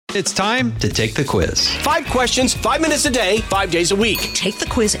It's time to take the quiz. 5 questions, 5 minutes a day, 5 days a week. Take the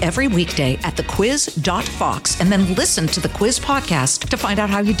quiz every weekday at thequiz.fox and then listen to the quiz podcast to find out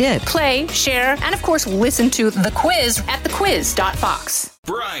how you did. Play, share, and of course, listen to The Quiz at thequiz.fox.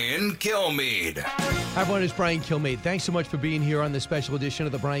 Brian Kilmeade. Hi, everyone. It's Brian Kilmeade. Thanks so much for being here on this special edition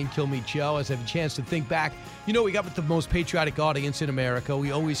of the Brian Kilmeade Show. As I have a chance to think back, we got the most patriotic audience in America.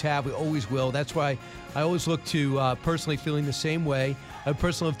 We always have. We always will. That's why I always look to personally feeling the same way. I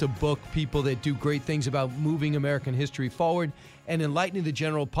personally have to book people that do great things about moving American history forward and enlightening the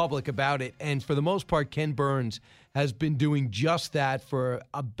general public about it. And for the most part, Ken Burns has been doing just that for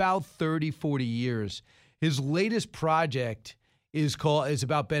about 30, 40 years. His latest project is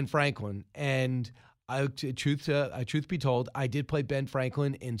about Ben Franklin. And truth be told, I did play Ben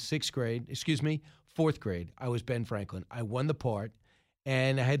Franklin in fourth grade. I was Ben Franklin. I won the part,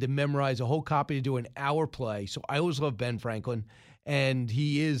 and I had to memorize a whole copy to do an hour play. So I always loved Ben Franklin. And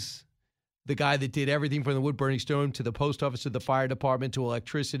he is the guy that did everything from the wood-burning stone to the post office to the fire department to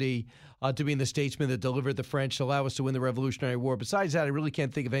electricity to being the statesman that delivered the French to allow us to win the Revolutionary War. Besides that, I really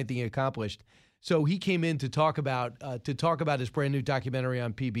can't think of anything he accomplished. So he came in to talk about his brand new documentary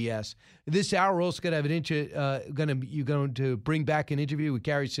on PBS. This hour, we're also going to have you're going to bring back an interview with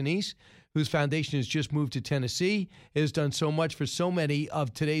Gary Sinise, whose foundation has just moved to Tennessee. He has done so much for so many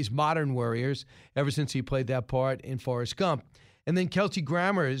of today's modern warriors ever since he played that part in Forrest Gump. And then Kelsey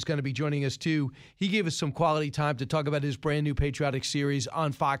Grammer is going to be joining us, too. He gave us some quality time to talk about his brand new patriotic series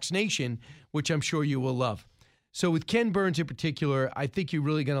on Fox Nation, which I'm sure you will love. So with Ken Burns in particular, I think you're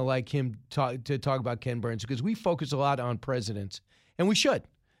really going to like him to talk about Ken Burns because we focus a lot on presidents, and we should.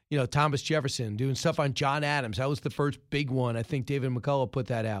 Thomas Jefferson, doing stuff on John Adams. That was the first big one. I think David McCullough put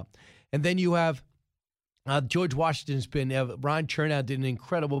that out. And then you have George Washington's Ron Chernow did an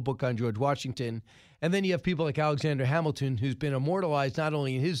incredible book on George Washington. And then you have people like Alexander Hamilton, who's been immortalized not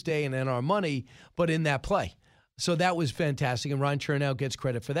only in his day and in our money, but in that play. So that was fantastic, and Ron Chernow gets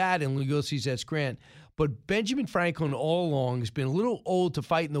credit for that, and Ulysses S. Grant. But Benjamin Franklin all along has been a little old to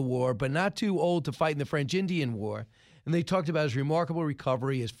fight in the war, but not too old to fight in the French-Indian War. And they talked about his remarkable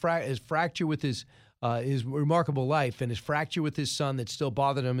recovery, his fracture with his remarkable life, and his fracture with his son that still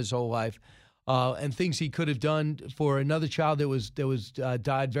bothered him his whole life. And things he could have done for another child that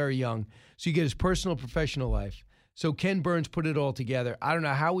died very young. So you get his personal, professional life. So Ken Burns put it all together. I don't know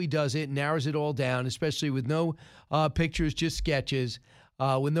how he does it, narrows it all down, especially with no pictures, just sketches,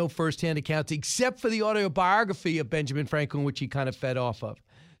 with no firsthand accounts, except for the autobiography of Benjamin Franklin, which he kind of fed off of.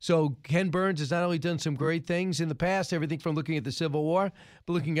 So Ken Burns has not only done some great things in the past, everything from looking at the Civil War,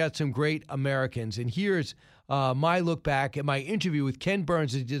 but looking at some great Americans. And here's my look back at my interview with Ken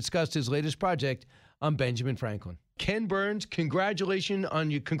Burns as he discussed his latest project on Benjamin Franklin. Ken Burns, congratulations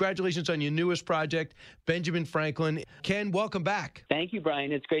on your newest project, Benjamin Franklin. Ken, welcome back. Thank you,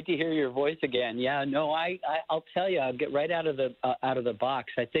 Brian. It's great to hear your voice again. Yeah, no, I'll tell you, I'll get right out of the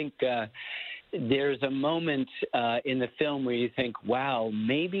box. I think there's a moment in the film where you think, wow,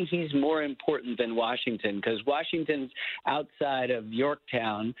 maybe he's more important than Washington, because Washington's outside of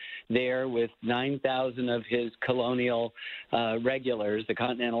Yorktown there with 9,000 of his colonial regulars, the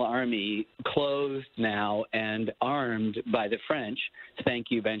Continental Army, clothed now and armed by the French. Thank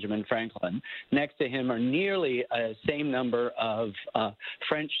you, Benjamin Franklin. Next to him are nearly the same number of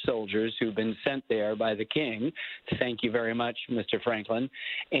French soldiers who've been sent there by the king. Thank you very much, Mr. Franklin.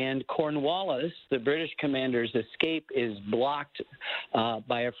 And Cornwallis, the British commander's escape is blocked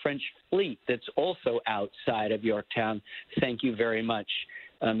by a French fleet that's also outside of Yorktown. Thank you very much,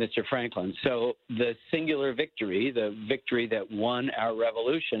 Mr. Franklin. So the singular victory, the victory that won our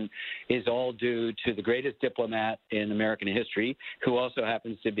revolution, is all due to the greatest diplomat in American history, who also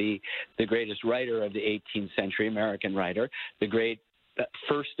happens to be the greatest writer of the 18th century, American writer, the great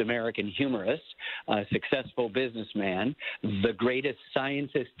first American humorist, a successful businessman, the greatest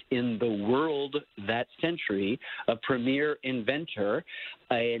scientist in the world that century, a premier inventor,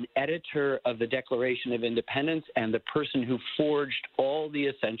 an editor of the Declaration of Independence, and the person who forged all the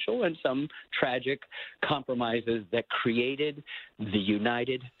essential and some tragic compromises that created the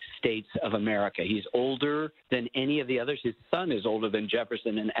United States of America. He's older than any of the others. His son is older than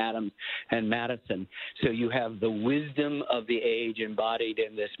Jefferson and Adams and Madison. So you have the wisdom of the age embodied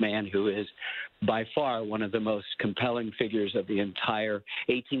in this man who is by far one of the most compelling figures of the entire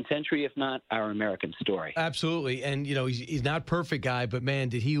 18th century, if not our American story. Absolutely. And, he's not a perfect guy, but, man,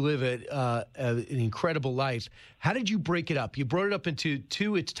 did he live an incredible life. How did you break it up? You brought it up into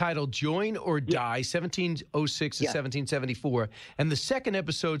two. It's titled Join or Die, 1706 to 1774. And the second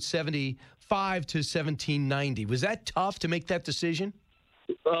episode, 75 to 1790. Was that tough to make that decision?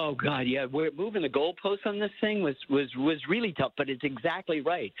 Oh God, yeah. We're moving the goalposts on this thing was really tough, but it's exactly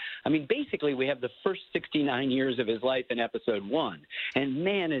right. I mean, basically, we have the first 69 years of his life in episode 1, and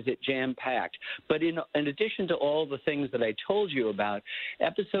man, is it jam-packed. But in addition to all the things that I told you about,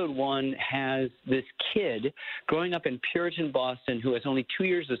 episode 1 has this kid growing up in Puritan Boston who has only 2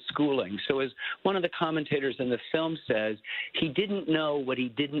 years of schooling. So as one of the commentators in the film says, he didn't know what he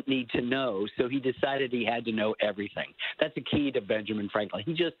didn't need to know, so he decided he had to know everything. That's the key to Benjamin Franklin.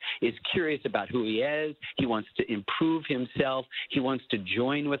 He just is curious about who he is. He wants to improve himself. He wants to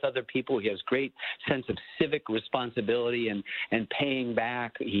join with other people. He has great sense of civic responsibility and paying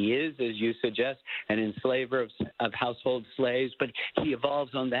back. He is, as you suggest, an enslaver of household slaves, but he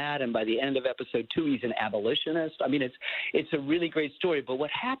evolves on that, and by the end of episode 2, he's an abolitionist. I mean, it's a really great story, but what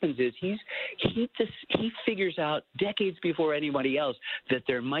happens is he figures out decades before anybody else that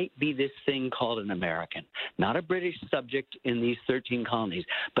there might be this thing called an American, not a British subject in these 13 colonies,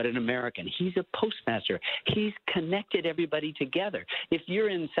 but an American. He's a postmaster. He's connected everybody together. If you're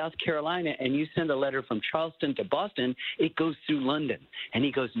in South Carolina and you send a letter from Charleston to Boston, it goes through London. And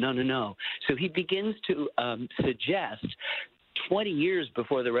he goes, no. So he begins to suggest 20 years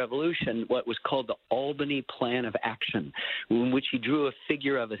before the Revolution, what was called the Albany Plan of Action, in which he drew a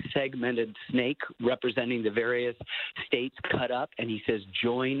figure of a segmented snake representing the various states cut up, and he says,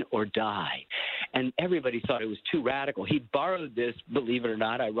 join or die. And everybody thought it was too radical. He borrowed this, believe it or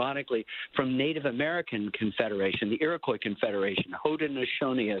not, ironically, from Native American Confederation, the Iroquois Confederation,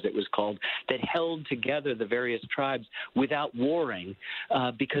 Haudenosaunee as it was called, that held together the various tribes without warring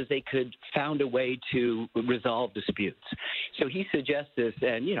because they could found a way to resolve disputes. So he suggests this,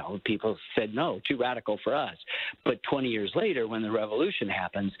 and, people said, no, too radical for us. But 20 years later, when the revolution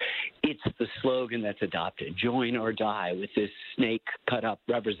happens, it's the slogan that's adopted, join or die, with this snake cut up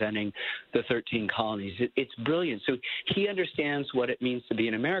representing the 13 colonies. It's brilliant. So he understands what it means to be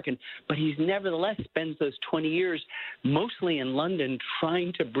an American, but he's nevertheless spends those 20 years mostly in London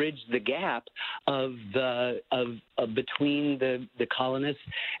trying to bridge the gap of between the colonists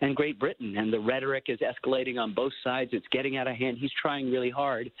and Great Britain. And the rhetoric is escalating on both sides. It's getting out of hand. He's trying really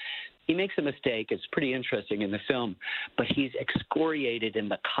hard. He makes a mistake. It's pretty interesting in the film, but he's excoriated in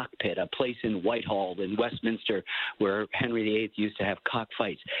the cockpit, a place in Whitehall in Westminster where Henry VIII used to have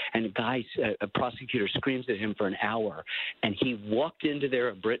cockfights. And a prosecutor screams at him for an hour, and he walked into there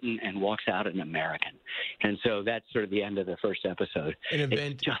a Briton and walks out an American. And so that's sort of the end of the first episode. An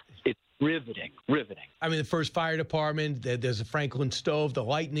event. It's riveting. I mean, the first fire department, there's a Franklin stove, the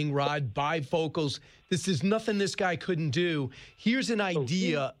lightning rod, bifocals. This is nothing this guy couldn't do. Here's an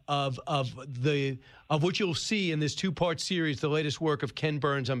idea of what you'll see in this two-part series, the latest work of Ken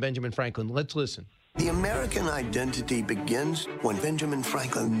Burns on Benjamin Franklin. Let's listen. The American identity begins when Benjamin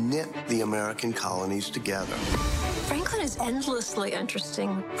Franklin knit the American colonies together. Franklin is endlessly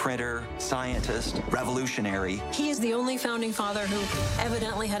interesting. Printer, scientist, revolutionary. He is the only founding father who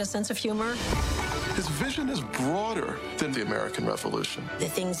evidently had a sense of humor. His vision is broader than the American Revolution. The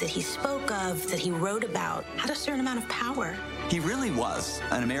things that he spoke of, that he wrote about, had a certain amount of power. He really was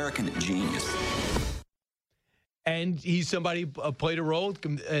an American genius. And he's somebody played a role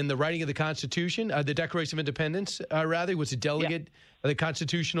in the writing of the Constitution, the Declaration of Independence, rather. He was a delegate of the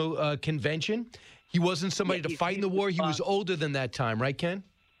Constitutional Convention. He wasn't somebody to fight in the war. He was older than that time, right, Ken?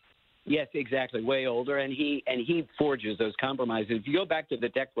 Yes, exactly. Way older, and he forges those compromises. If you go back to the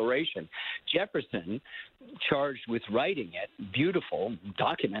Declaration, Jefferson, charged with writing it, beautiful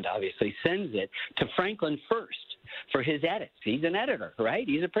document, obviously, sends it to Franklin first for his edits. He's an editor, right?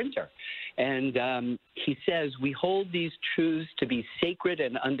 He's a printer. And he says, we hold these truths to be sacred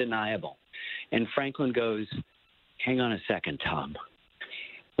and undeniable. And Franklin goes, hang on a second, Tom.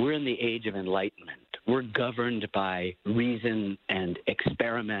 We're in the age of enlightenment. We're governed by reason and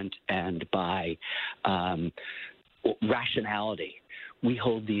experiment and by rationality. We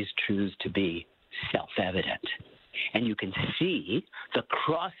hold these truths to be self-evident. And you can see the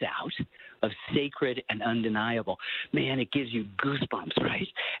cross-out of sacred and undeniable. Man, it gives you goosebumps, right?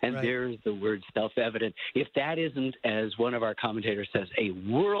 And there's the word self-evident. If that isn't, as one of our commentators says, a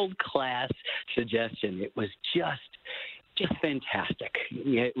world-class suggestion, it was just fantastic.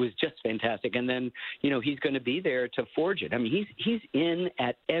 It was just fantastic. And then, he's going to be there to forge it. I mean, he's in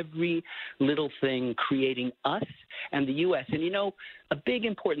at every little thing, creating us and the U.S. And, a big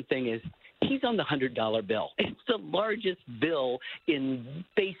important thing is he's on the $100 bill. It's the largest bill in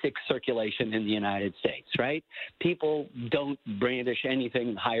basic circulation in the United States, right? People don't brandish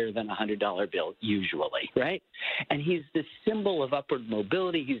anything higher than a $100 bill usually, right? And he's the symbol of upward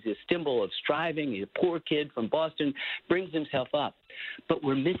mobility. He's the symbol of striving. He's a poor kid from Boston, brings himself up. but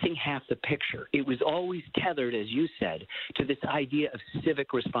we're missing half the picture. It was always tethered, as you said, to this idea of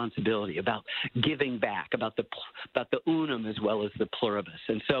civic responsibility, about giving back, about the unum as well as the pluribus.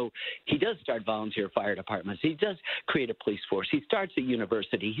 And so he does start volunteer fire departments. He does create a police force. He starts a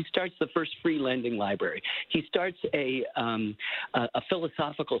university. He starts the first free lending library. He starts a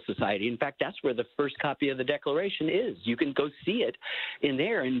philosophical society. In fact, that's where the first copy of the Declaration is. You can go see it in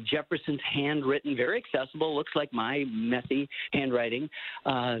there, in Jefferson's handwritten, very accessible, looks like my messy handwriting,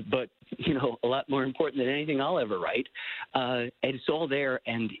 but, you know, a lot more important than anything I'll ever write. And it's all there,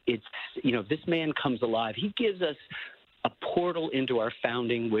 and it's, you know, this man comes alive. He gives us a portal into our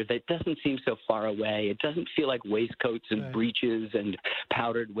founding where that doesn't seem so far away. It doesn't feel like waistcoats and breeches and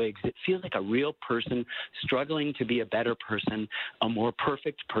powdered wigs. It feels like a real person struggling to be a better person, a more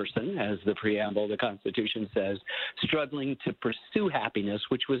perfect person, as the preamble of the Constitution says, struggling to pursue happiness,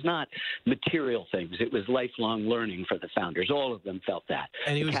 which was not material things. It was lifelong learning for the founders. All of them felt that.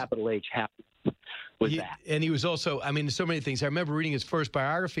 And he was, capital H, happiness. And he was also, I mean, so many things. I remember reading his first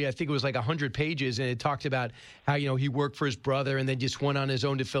biography. I think it was like 100 pages, and it talked about how, you know, he worked for his brother and then just went on his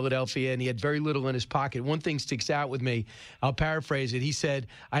own to Philadelphia, and he had very little in his pocket. One thing sticks out with me. I'll paraphrase it. He said,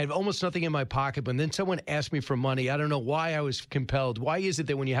 I have almost nothing in my pocket, but then someone asked me for money. I don't know why I was compelled. Why is it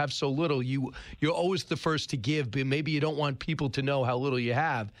that when you have so little, you're always the first to give, but maybe you don't want people to know how little you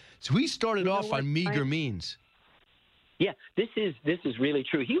have? So he started off on meager means. Yeah, this is really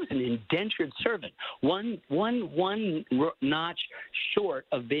true. He was an indentured servant, one notch short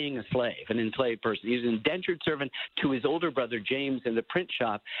of being a slave, an enslaved person. He was an indentured servant to his older brother James in the print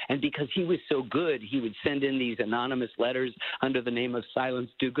shop, and because he was so good, he would send in these anonymous letters under the name of Silence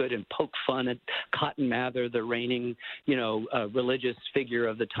Dogood and poke fun at Cotton Mather, the reigning, you know, religious figure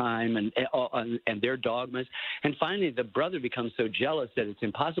of the time, and their dogmas. And finally, the brother becomes so jealous that it's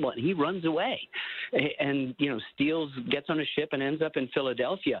impossible, and he runs away, and you know, gets on a ship and ends up in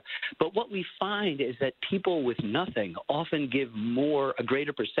Philadelphia. But what we find is that people with nothing often give a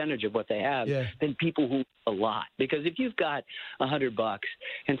greater percentage of what they have than people who have a lot. Because if you've got $100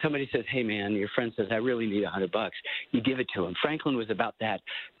 and somebody says, hey man, your friend says, I really need $100, you give it to him. Franklin was about that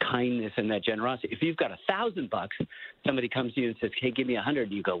kindness and that generosity. If you've got $1,000, somebody comes to you and says, hey, give me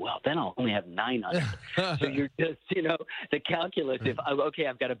 100, you go, well, then I'll only have 900. So you're just, you know, the calculus, if, okay,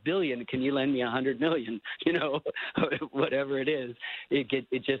 I've got $1 billion, can you lend me 100 million? You know, whatever it is,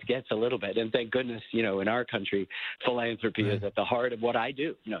 it just gets a little bit. And thank goodness, you know, in our country, philanthropy is at the heart of what I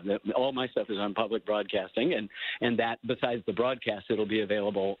do. You know, all my stuff is on public broadcasting, and that besides the broadcast, it'll be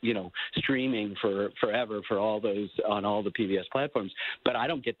available, you know, streaming forever for all those on all the PBS platforms. But I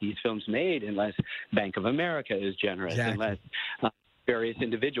don't get these films made unless Bank of America is generous, unless various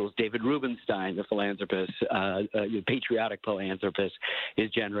individuals, David Rubenstein, the philanthropist, patriotic philanthropist,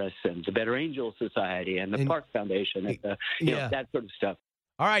 is generous, and the Better Angels Society and the Park Foundation, and you know, that sort of stuff.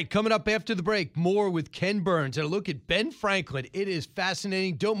 All right, coming up after the break, more with Ken Burns and a look at Ben Franklin. It is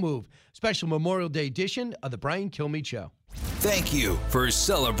fascinating. Don't move. Special Memorial Day edition of the Brian Kilmeade Show. Thank you for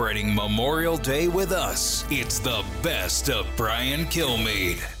celebrating Memorial Day with us. It's the best of Brian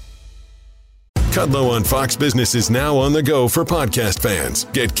Kilmeade. Kudlow on Fox Business is now on the go for podcast fans.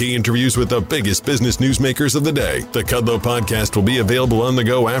 Get key interviews with the biggest business newsmakers of the day. The Kudlow podcast will be available on the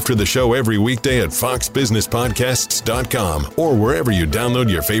go after the show every weekday at foxbusinesspodcasts.com or wherever you download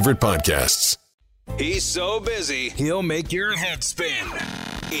your favorite podcasts. He's so busy, he'll make your head spin.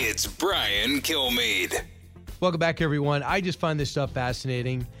 It's Brian Kilmeade. Welcome back, everyone. I just find this stuff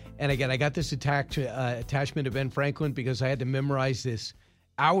fascinating. And again, I got this attachment to Ben Franklin because I had to memorize this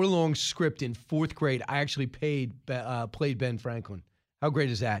hour-long script in fourth grade. I actually played Ben Franklin. How great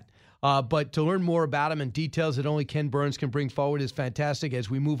is that? But to learn more about him and details that only Ken Burns can bring forward is fantastic.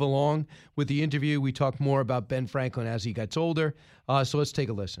 As we move along with the interview, we talk more about Ben Franklin as he gets older. So let's take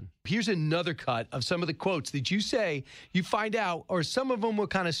a listen. Here's another cut of some of the quotes that you say you find out, or some of them were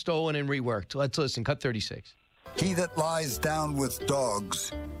kind of stolen and reworked. Let's listen. Cut 36. He that lies down with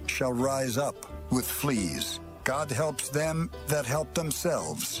dogs shall rise up with fleas. God helps them that help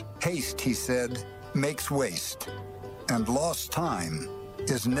themselves. Haste, he said, makes waste, and lost time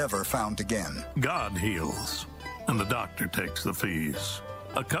is never found again. God heals, and the doctor takes the fees.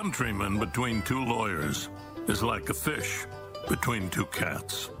 A countryman between two lawyers is like a fish between two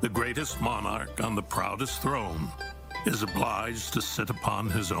cats. The greatest monarch on the proudest throne is obliged to sit upon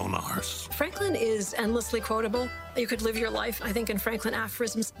his own arse. Franklin is endlessly quotable. You could live your life, I think, in Franklin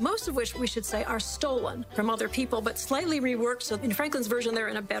aphorisms, most of which we should say are stolen from other people, but slightly reworked. So in Franklin's version, they're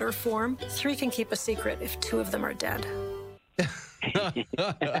in a better form. 3 can keep a secret if 2 of them are dead.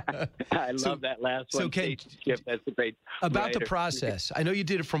 I love that last one. So Ken, that's a great about writer. the process. I know you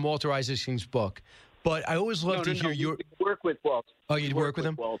did it from Walter Isaacson's book, But I always love to hear your work with Walt. Oh, you work with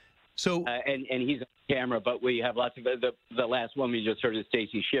him? Walt. So and he's on camera, but we have lots of the last one we just heard is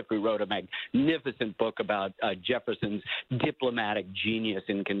Stacy Schiff, who wrote a magnificent book about Jefferson's diplomatic genius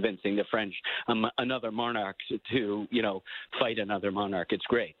in convincing the French another monarch to fight another monarch. It's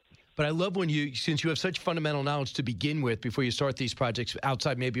great. But I love since you have such fundamental knowledge to begin with before you start these projects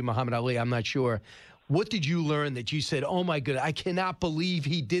outside maybe Muhammad Ali, I'm not sure. What did you learn that you said, oh, my goodness, I cannot believe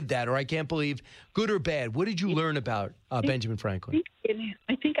he did that, or I can't believe, good or bad? What did you learn about Benjamin Franklin?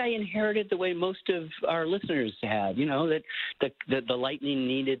 I think I inherited the way most of our listeners have, that the lightning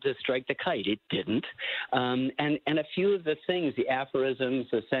needed to strike the kite. It didn't. And a few of the things, the aphorisms,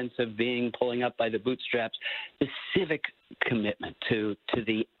 the sense of pulling up by the bootstraps, the civic commitment to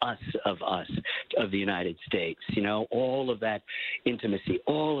the us of the United States, all of that intimacy,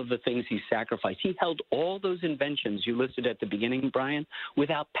 all of the things he sacrificed. He held all those inventions you listed at the beginning, Brian,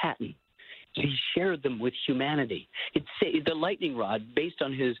 without patent. He shared them with humanity. It's the lightning rod, based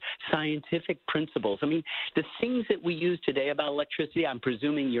on his scientific principles. I mean, the things that we use today about electricity, I'm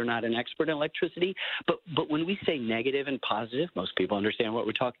presuming you're not an expert in electricity, but when we say negative and positive, most people understand what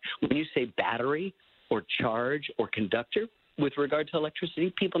we're talking. When you say battery or charge or conductor, with regard to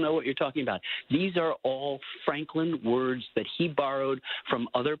electricity, people know what you're talking about. These are all Franklin words that he borrowed from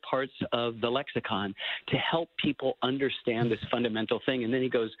other parts of the lexicon to help people understand this fundamental thing. And then he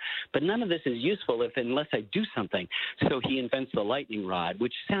goes, but none of this is useful unless I do something. So he invents the lightning rod,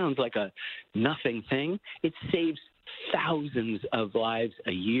 which sounds like a nothing thing. It saves thousands of lives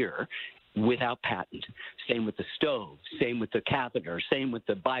a year without patent. Same with the stove, same with the catheter, same with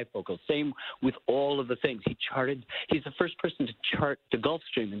the bifocal, same with all of the things. He's the first person to chart the Gulf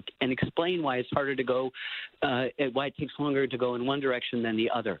Stream and explain why it's harder to go, why it takes longer to go in one direction than the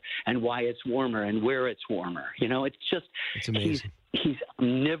other, and why it's warmer and where it's warmer. It's amazing. He's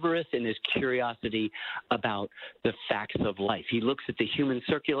omnivorous in his curiosity about the facts of life. He looks at the human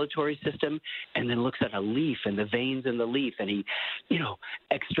circulatory system and then looks at a leaf and the veins in the leaf, and he,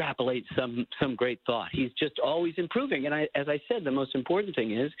 extrapolates some great thought. He's just always improving. And as I said, the most important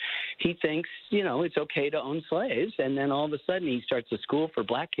thing is he thinks, it's okay to own slaves. And then all of a sudden he starts a school for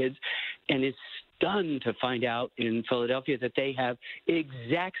black kids and is stunned to find out in Philadelphia that they have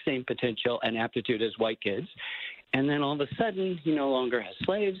exact same potential and aptitude as white kids. And then all of a sudden, he no longer has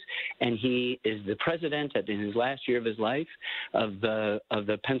slaves, and he is the president in his last year of his life of the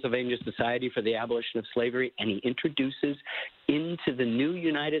Pennsylvania Society for the Abolition of Slavery, and he introduces into the new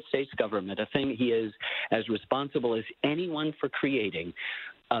United States government a thing he is as responsible as anyone for creating,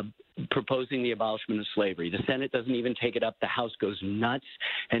 proposing the abolishment of slavery. The Senate doesn't even take it up. The House goes nuts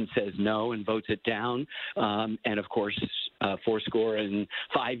and says no and votes it down. And, of course,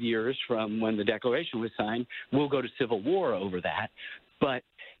 45 years from when the Declaration was signed, we'll go to civil war over that. But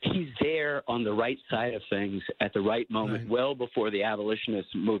he's there on the right side of things at the right moment, well before the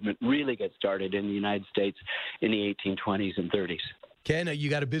abolitionist movement really gets started in the United States in the 1820s and 30s. Ken, you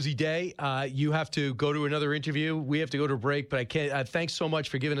got a busy day. You have to go to another interview. We have to go to a break, but I can't. Thanks so much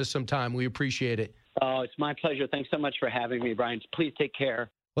for giving us some time. We appreciate it. Oh, it's my pleasure. Thanks so much for having me, Brian. Please take care.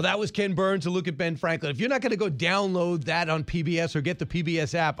 Well, that was Ken Burns, a look at Ben Franklin. If you're not going to go download that on PBS or get the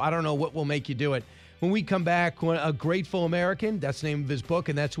PBS app, I don't know what will make you do it. When we come back, A Grateful American, that's the name of his book,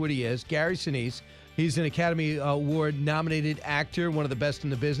 and that's what he is. Gary Sinise, he's an Academy Award-nominated actor, one of the best in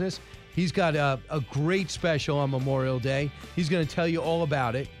the business. He's got a great special on Memorial Day. He's going to tell you all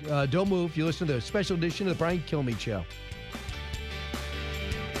about it. Don't move. You listen to the special edition of the Brian Kilmeade Show.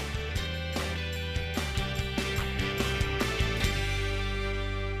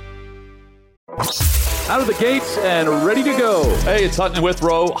 Out of the gates and ready to go. Hey, it's Hutton and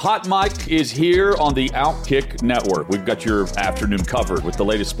Withrow. Hot Mike is here on the Outkick Network. We've got your afternoon covered with the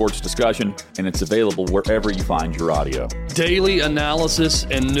latest sports discussion, and it's available wherever you find your audio. Daily analysis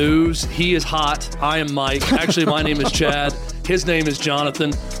and news. He is hot. I am Mike. Actually, my name is Chad. His name is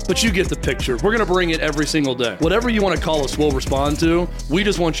Jonathan, but you get the picture. We're going to bring it every single day. Whatever you want to call us, we'll respond to. We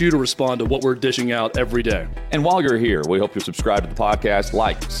just want you to respond to what we're dishing out every day. And while you're here, we hope you subscribe to the podcast,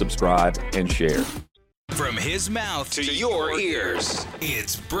 like, subscribe, and share. From his mouth to your ears,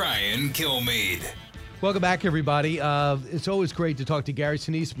 it's Brian Kilmeade. Welcome back, everybody. It's always great to talk to Gary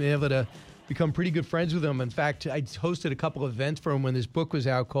Sinise. Been able to become pretty good friends with him. In fact, I hosted a couple of events for him when his book was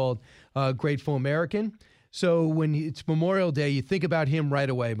out called Grateful American. So when it's Memorial Day, you think about him right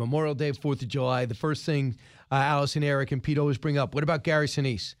away. Memorial Day, 4th of July, the first thing Allison, Eric, and Pete always bring up, what about Gary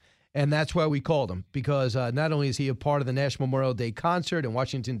Sinise? And that's why we called him, because not only is he a part of the National Memorial Day concert in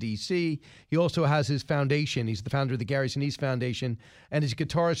Washington, D.C., he also has his foundation. He's the founder of the Gary Sinise Foundation, and he's a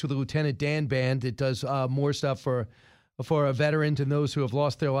guitarist with the Lieutenant Dan Band that does more stuff for for our veterans and those who have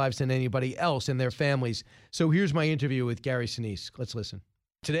lost their lives than anybody else and their families. So here's my interview with Gary Sinise. Let's listen.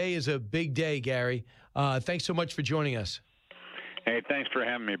 Today is a big day, Gary. Thanks so much for joining us. Hey, thanks for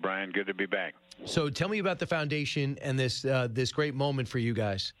having me, Brian. Good to be back. So tell me about the foundation and this great moment for you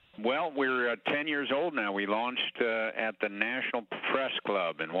guys. Well, we're 10 years old now. We launched at the National Press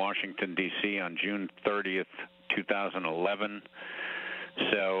Club in Washington, D.C. on June 30th, 2011.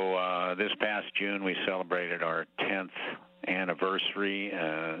 So this past June, we celebrated our 10th anniversary.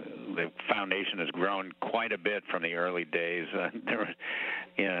 The foundation has grown quite a bit from the early days.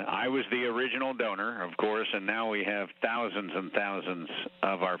 I was the original donor, of course, and now we have thousands and thousands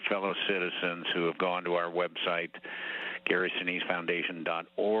of our fellow citizens who have gone to our website,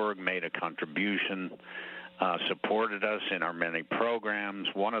 GarySiniseFoundation.org, made a contribution, supported us in our many programs.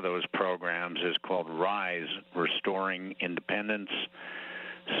 One of those programs is called RISE, Restoring Independence,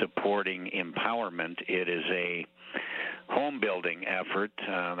 Supporting Empowerment. It is a home building effort.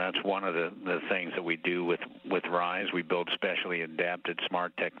 That's one of the things that we do with RISE. We build specially adapted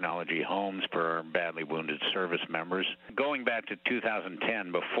smart technology homes for our badly wounded service members. Going back to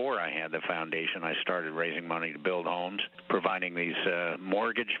 2010, before I had the foundation, I started raising money to build homes, providing these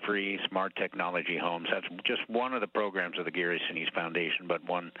mortgage-free smart technology homes. That's just one of the programs of the Gary Sinise Foundation, but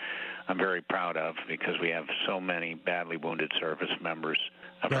one I'm very proud of because we have so many badly wounded service members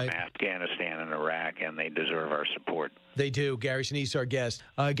from Afghanistan and Iraq, and they deserve our support. They do. Gary Sinise, our guest.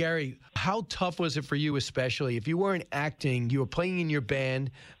 Gary, how tough was it for you especially? If you weren't acting, you were playing in your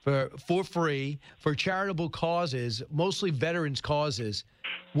band for free, for charitable causes, mostly veterans causes.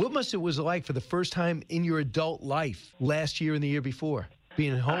 What must it was like for the first time in your adult life last year and the year before,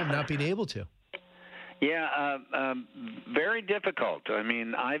 being at home, not being able to? Yeah, very difficult. I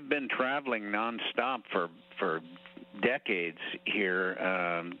mean, I've been traveling nonstop for decades here,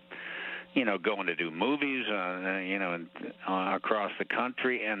 going to do movies, across the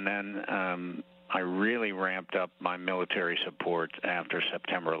country. And then I really ramped up my military support after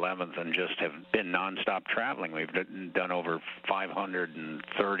September 11th and just have been nonstop traveling. We've done over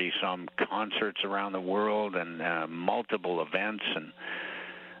 530-some concerts around the world and multiple events. And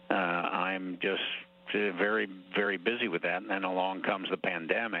I'm just very, very busy with that. And then along comes the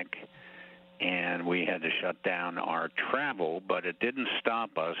pandemic, and we had to shut down our travel, but it didn't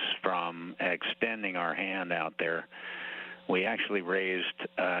stop us from extending our hand out there. We actually raised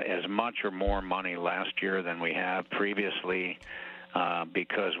as much or more money last year than we have previously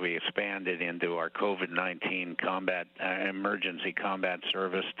because we expanded into our COVID-19 emergency combat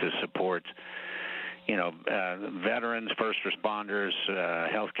service to support veterans, first responders,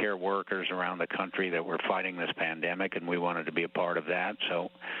 healthcare workers around the country that were fighting this pandemic, and we wanted to be a part of that.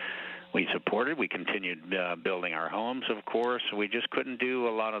 So we supported. We continued building our homes, of course. We just couldn't do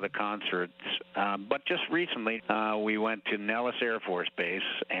a lot of the concerts. But just recently, we went to Nellis Air Force Base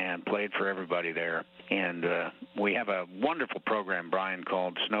and played for everybody there. And we have a wonderful program, Brian,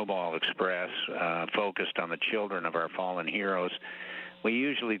 called Snowball Express, focused on the children of our fallen heroes. We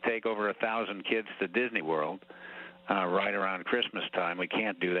usually take over 1,000 kids to Disney World right around Christmas time. We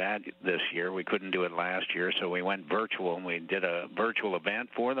can't do that this year. We couldn't do it last year, so we went virtual, and we did a virtual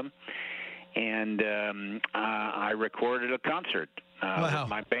event for them. And I recorded a concert with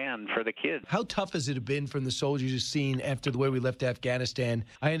my band for the kids. How tough has it been from the soldiers you've seen after the way we left Afghanistan?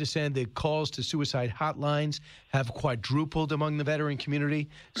 I understand the calls to suicide hotlines have quadrupled among the veteran community.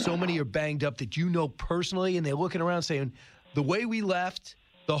 So many are banged up that you know personally, and they're looking around saying, the way we left,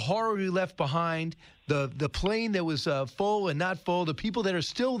 the horror we left behind, the plane that was full and not full, the people that are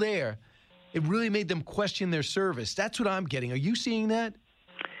still there, it really made them question their service. That's what I'm getting. Are you seeing that?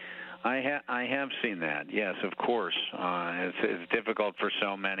 I have seen that, yes, of course. It's difficult for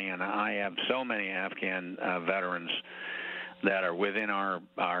so many, and I have so many Afghan veterans that are within our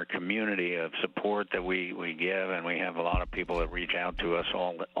community of support that we give, and we have a lot of people that reach out to us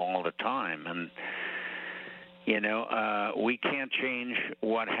all the time. And we can't change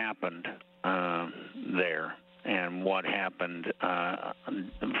what happened there and what happened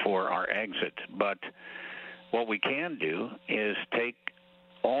for our exit. But what we can do is take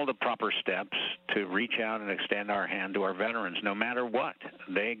all the proper steps to reach out and extend our hand to our veterans, no matter what.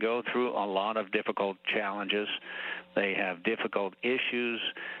 They go through a lot of difficult challenges. They have difficult issues.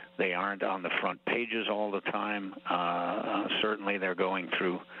 They aren't on the front pages all the time. Certainly they're going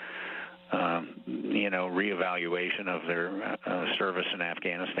through reevaluation of their service in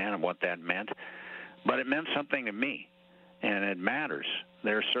Afghanistan and what that meant. But it meant something to me, and it matters.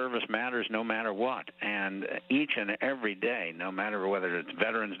 Their service matters no matter what. And each and every day, no matter whether it's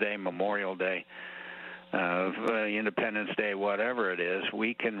Veterans Day, Memorial Day, Independence Day, whatever it is,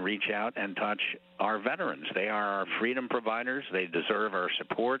 we can reach out and touch our veterans. They are our freedom providers. They deserve our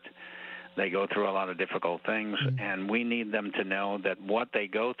support. They go through a lot of difficult things, and we need them to know that what they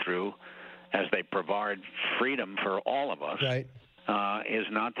go through as they provide freedom for all of us is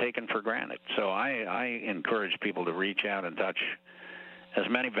not taken for granted. So I encourage people to reach out and touch as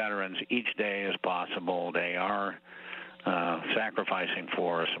many veterans each day as possible. They are sacrificing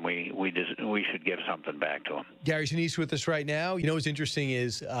for us, and we should give something back to them. Gary Sinise with us right now. You know what's interesting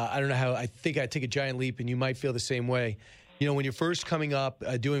is, I don't know how, I think I take a giant leap, and you might feel the same way. You know, when you're first coming up,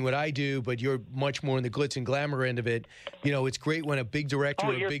 doing what I do, but you're much more in the glitz and glamour end of it, you know, it's great when a big director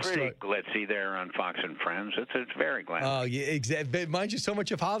or a big star... you're pretty glitzy there on Fox and Friends. It's very glamorous. Oh, yeah, exactly. It reminds you so much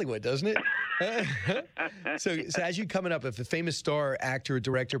of Hollywood, doesn't it? So as you're coming up, if a famous star, actor,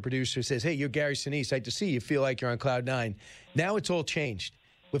 director, producer says, hey, you're Gary Sinise, I like to see you, feel like you're on cloud nine. Now it's all changed.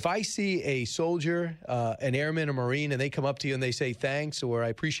 If I see a soldier, an airman, a Marine, and they come up to you and they say thanks or I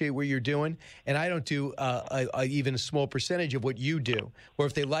appreciate what you're doing, and I don't do even a small percentage of what you do, or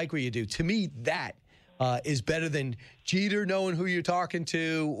if they like what you do, to me that is better than Jeter knowing who you're talking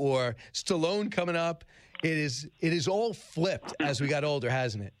to or Stallone coming up. It is all flipped as we got older,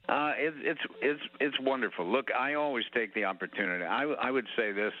 hasn't it? It's wonderful. Look, I always take the opportunity. I would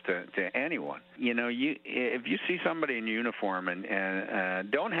say this to anyone. You know, if you see somebody in uniform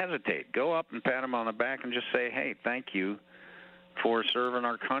and don't hesitate, go up and pat them on the back and just say, hey, thank you for serving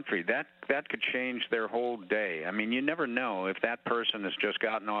our country. That could change their whole day. I mean, you never know if that person has just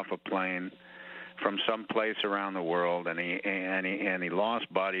gotten off a plane from some place around the world, and he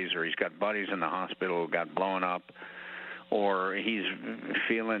lost buddies, or he's got buddies in the hospital who got blown up, or he's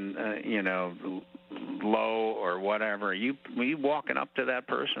feeling low or whatever. You walking up to that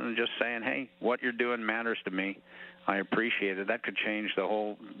person and just saying, "Hey, what you're doing matters to me. I appreciate it." That could change the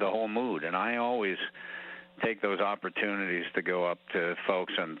whole mood. And I always take those opportunities to go up to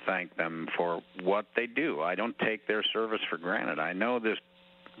folks and thank them for what they do. I don't take their service for granted. I know this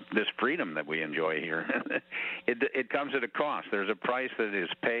freedom that we enjoy here, it comes at a cost. There's a price that is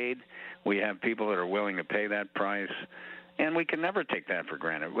paid. We have people that are willing to pay that price, and we can never take that for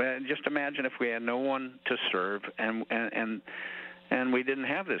granted. Just imagine if we had no one to serve and we didn't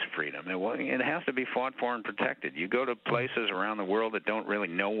have this freedom. It has to be fought for and protected. You go to places around the world that don't really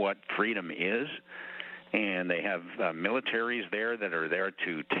know what freedom is, and they have militaries there that are there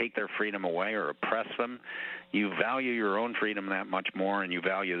to take their freedom away or oppress them. You value your own freedom that much more, and you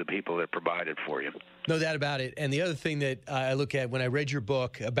value the people that provide it for you. No doubt about it. And the other thing that I look at when I read your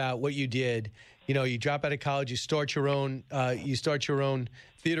book about what you did, you know, you drop out of college, you start your own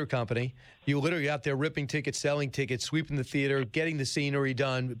theater company. You literally out there ripping tickets, selling tickets, sweeping the theater, getting the scenery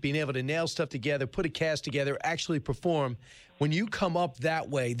done, being able to nail stuff together, put a cast together, actually perform. When you come up that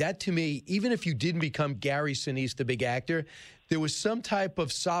way, that to me, even if you didn't become Gary Sinise, the big actor, there was some type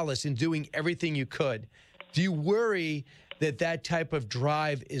of solace in doing everything you could. Do you worry that type of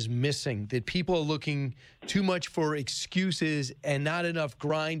drive is missing, that people are looking too much for excuses and not enough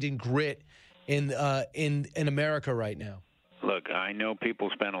grind and grit in America right now? Look, I know people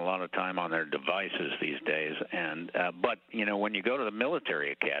spend a lot of time on their devices these days, but you know, when you go to the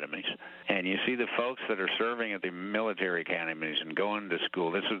military academies and you see the folks that are serving at the military academies and going to school,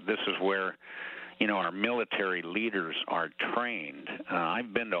 this is where, you know, our military leaders are trained.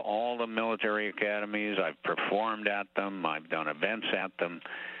 I've been to all the military academies. I've performed at them. I've done events at them,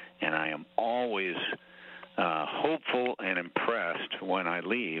 and I am always hopeful and impressed when I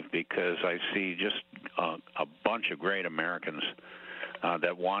leave, because I see just a bunch of great Americans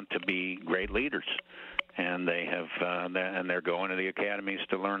that want to be great leaders, and they're going to the academies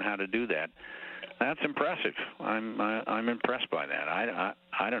to learn how to do that. That's impressive. I'm impressed by that. I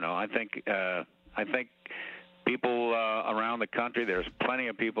don't know. I think people around the country, there's plenty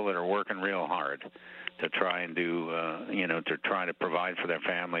of people that are working real hard to try and do, to try to provide for their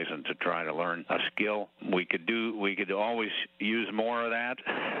families and to try to learn a skill. We could always use more of that,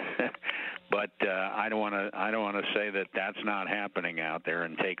 but I don't want to say that that's not happening out there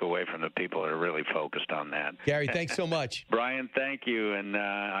and take away from the people that are really focused on that. Gary, thanks so much. Brian, thank you, and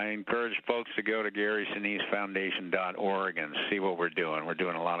I encourage folks to go to GarySiniseFoundation.org and see what we're doing. We're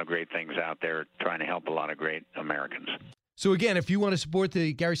doing a lot of great things out there, trying to help a lot of great Americans. So, again, if you want to support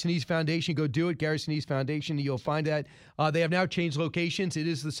the Gary Sinise Foundation, go do it. Gary Sinise Foundation, you'll find that. They have now changed locations. It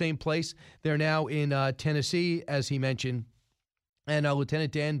is the same place. They're now in Tennessee, as he mentioned. And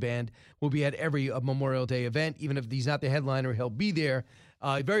Lieutenant Dan Band will be at every Memorial Day event. Even if he's not the headliner, he'll be there.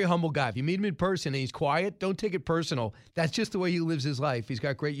 Very humble guy. If you meet him in person and he's quiet, don't take it personal. That's just the way he lives his life. He's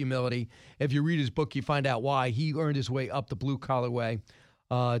got great humility. If you read his book, you find out why. He earned his way up the blue-collar way.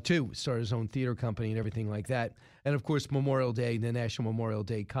 too. Started his own theater company and everything like that. And, of course, Memorial Day, the National Memorial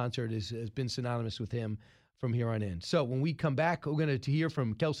Day concert has been synonymous with him from here on in. So when we come back, we're going to hear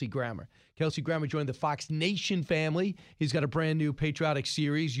from Kelsey Grammer. Kelsey Grammer joined the Fox Nation family. He's got a brand new patriotic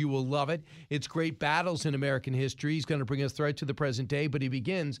series. You will love it. It's great battles in American history. He's going to bring us right to the present day, but he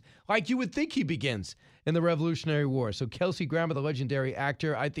begins like you would think he begins, in the Revolutionary War. So Kelsey Grammer, the legendary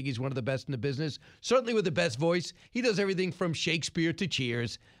actor, I think he's one of the best in the business, certainly with the best voice. He does everything from Shakespeare to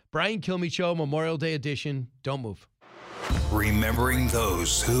Cheers. Brian Kilmeade Show, Memorial Day edition. Don't move. Remembering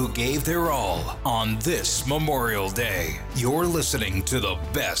those who gave their all on this Memorial Day. You're listening to the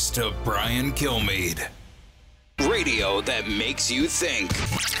best of Brian Kilmeade. Radio that makes you think.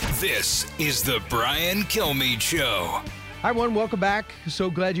 This is the Brian Kilmeade Show. Hi, everyone. Welcome back. So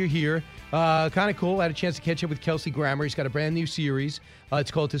glad you're here. Kind of cool. I had a chance to catch up with Kelsey Grammer. He's got a brand new series.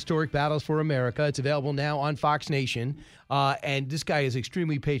 It's called Historic Battles for America. It's available now on Fox Nation. And this guy is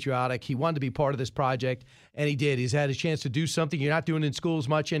extremely patriotic. He wanted to be part of this project, and he did. He's had a chance to do something you're not doing in schools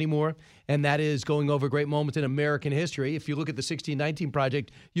much anymore, and that is going over great moments in American history. If you look at the 1619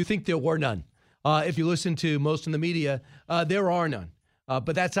 Project, you think there were none. If you listen to most in the media, there are none.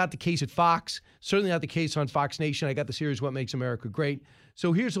 But that's not the case at Fox, certainly not the case on Fox Nation. I got the series What Makes America Great.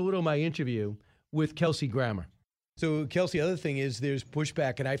 So here's a little of my interview with Kelsey Grammer. So, Kelsey, the other thing is there's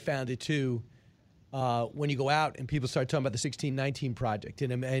pushback, and I found it too, when you go out and people start talking about the 1619 Project.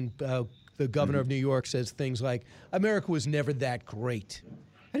 And the governor of New York says things like, America was never that great.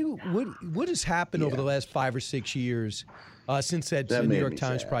 What has happened over the last 5 or 6 years since that New York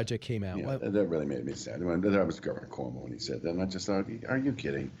Times project came out? Yeah, that really made me sad. That was Governor Cuomo when he said that, and I just thought, are you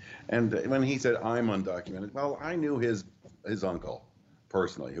kidding? And when he said, I'm undocumented, well, I knew his uncle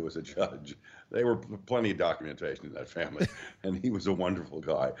personally, who was a judge. There were plenty of documentation in that family, and he was a wonderful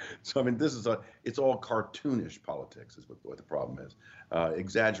guy. So, I mean, it's all cartoonish politics is what the problem is.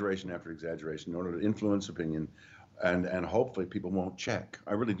 Exaggeration after exaggeration in order to influence opinion, and hopefully people won't check.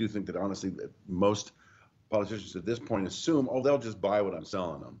 I really do think that, honestly, most politicians at this point assume, they'll just buy what I'm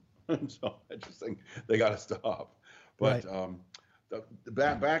selling them. So I just think they got to stop. But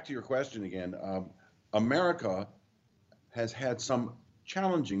back to your question again, America has had some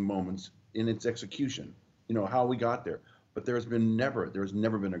challenging moments in its execution, how we got there. But there's never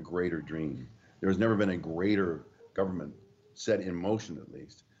been a greater dream. There's never been a greater government set in motion, at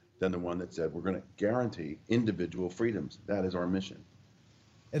least, than the one that said we're going to guarantee individual freedoms. That is our mission.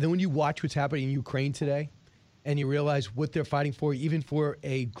 And then when you watch what's happening in Ukraine today, and you realize what they're fighting for, even for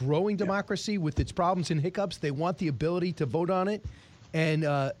a growing democracy with its problems and hiccups, they want the ability to vote on it, and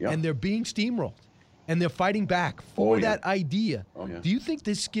they're being steamrolled. And they're fighting back for that idea. Do you think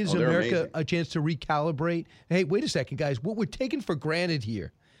this gives America a chance to recalibrate? Hey, wait a second, guys. What we're taking for granted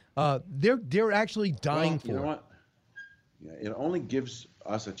here, they're actually dying for. You know what? Yeah, it only gives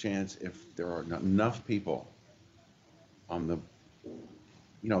us a chance if there are enough people on the,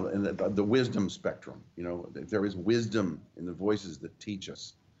 in the wisdom spectrum. If there is wisdom in the voices that teach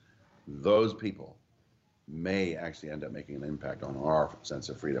us, those people may actually end up making an impact on our sense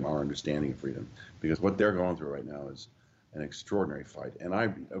of freedom, our understanding of freedom, because what they're going through right now is an extraordinary fight. And I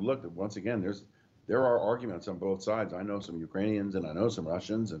looked at, once again, there are arguments on both sides. I know some Ukrainians and I know some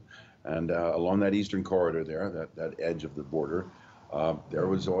Russians, and along that eastern corridor there, that edge of the border, there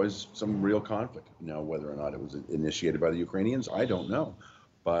was always some real conflict. Now, whether or not it was initiated by the Ukrainians, I don't know.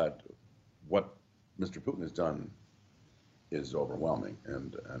 But what Mr. Putin has done is overwhelming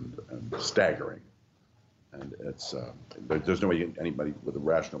and staggering. And it's there's no way anybody with a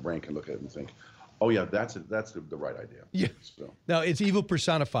rational brain can look at it and think, oh yeah, that's the right idea. Yeah. So. No, it's evil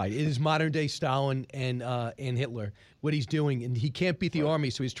personified. It is modern day Stalin and Hitler. What he's doing, and he can't beat the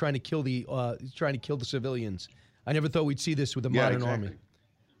army, so he's trying to kill the civilians. I never thought we'd see this with the modern army.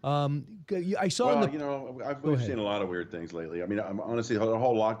 I saw. We've seen a lot of weird things lately. I mean, honestly, the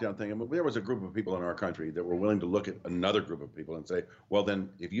whole lockdown thing. There was a group of people in our country that were willing to look at another group of people and say, well, then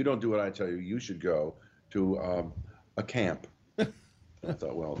if you don't do what I tell you, you should go to a camp. I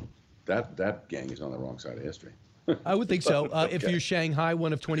thought, well, that gang is on the wrong side of history. I would think so. Okay. If you're Shanghai,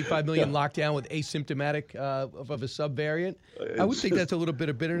 one of 25 million locked down with asymptomatic of a subvariant, I would think that's a little bit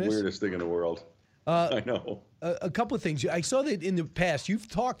of bitterness. Weirdest thing in the world. I know. A couple of things. I saw that in the past you've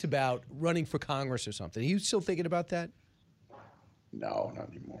talked about running for Congress or something. Are you still thinking about that? No, not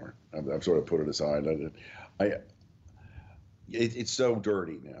anymore. I've sort of put it aside. It's so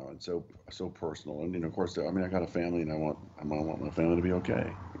dirty now and so personal, and of course, I mean, I got a family, and I want my family to be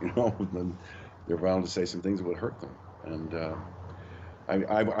okay. And they're bound to say some things that would hurt them, and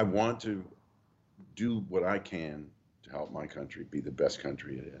I want to do what I can to help my country be the best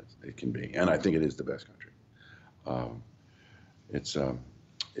country it can be, and I think it is the best country.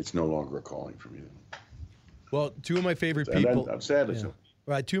 it's no longer a calling for me. Well, two of my favorite people. I'm sad so.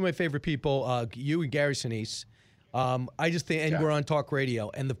 Right, two of my favorite people, you and Gary Sinise. I just think, and we're on talk radio,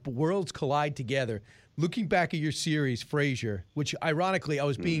 and the worlds collide together. Looking back at your series, Frasier, which ironically I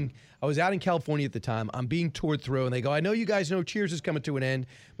was out in California at the time. I'm being toured through, and they go, I know you guys know Cheers is coming to an end,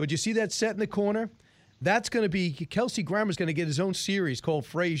 but you see that set in the corner? That's going to be, Kelsey Grammer's going to get his own series called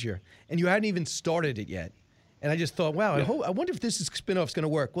Frasier, and you hadn't even started it yet. And I just thought, wow, I wonder if this spinoff's going to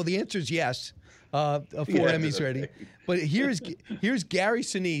work. Well, the answer is yes. 4 Emmys ready. But here's Gary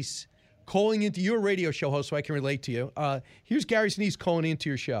Sinise calling into your radio show host, so I can relate to you. Here's Gary Sinise calling into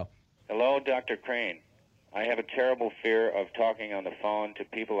your show. Hello, Dr. Crane. I have a terrible fear of talking on the phone to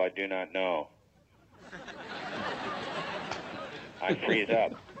people I do not know. I freeze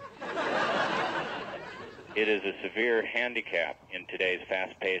up. It is a severe handicap in today's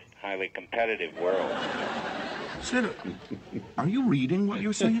fast-paced, highly competitive world. Sid, are you reading what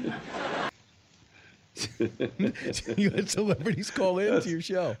you're saying? You had celebrities call in to your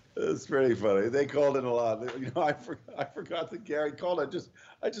show. It's pretty funny. They called in a lot. I forgot that Gary called. I just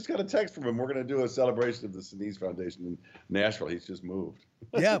got a text from him. We're going to do a celebration of the Sinise Foundation in Nashville. He's just moved.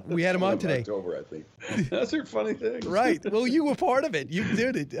 Yeah, we had him on today. October, I think. Those are funny things. Right. Well, you were part of it. You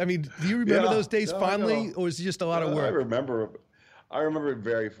did it. I mean, do you remember those days fondly, or was it just a lot of work? I remember it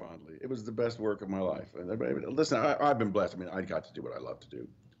very fondly. It was the best work of my life. And listen, I've been blessed. I mean, I got to do what I love to do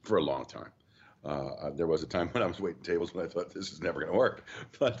for a long time. There was a time when I was waiting tables when I thought this is never going to work.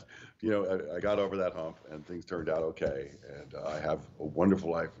 But, I got over that hump and things turned out okay. And I have a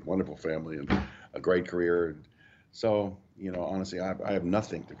wonderful life, a wonderful family, and a great career. And so, honestly, I have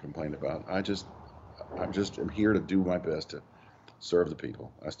nothing to complain about. I'm here to do my best to serve the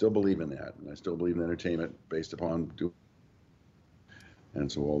people. I still believe in that. And I still believe in entertainment based upon and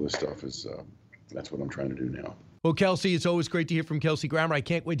so all this stuff is, that's what I'm trying to do now. Well, Kelsey, it's always great to hear from Kelsey Grammer. I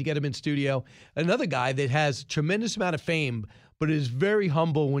can't wait to get him in studio. Another guy that has a tremendous amount of fame, but is very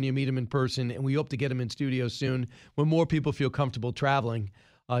humble when you meet him in person, and we hope to get him in studio soon when more people feel comfortable traveling.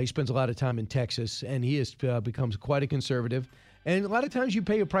 He spends a lot of time in Texas, and he has becomes quite a conservative. And a lot of times you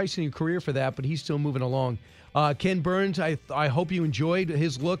pay a price in your career for that, but he's still moving along. Ken Burns, I hope you enjoyed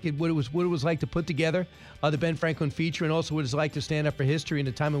his look at what it was like to put together the Ben Franklin feature, and also what it's like to stand up for history in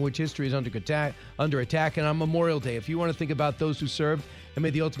a time in which history is under attack. And on Memorial Day, if you want to think about those who served and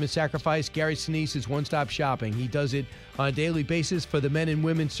made the ultimate sacrifice, Gary Sinise is one-stop shopping. He does it on a daily basis for the men and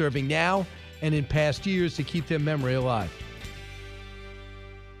women serving now and in past years to keep their memory alive.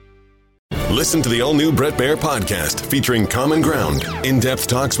 Listen to the all-new Bret Baier podcast featuring Common Ground, in-depth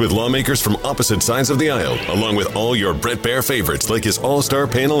talks with lawmakers from opposite sides of the aisle, along with all your Bret Baier favorites like his all-star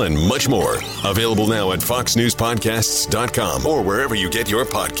panel and much more. Available now at foxnewspodcasts.com or wherever you get your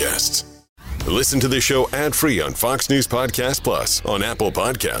podcasts. Listen to the show ad-free on Fox News Podcast Plus, on Apple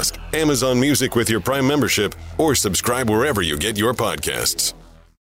Podcast, Amazon Music with your Prime membership, or subscribe wherever you get your podcasts.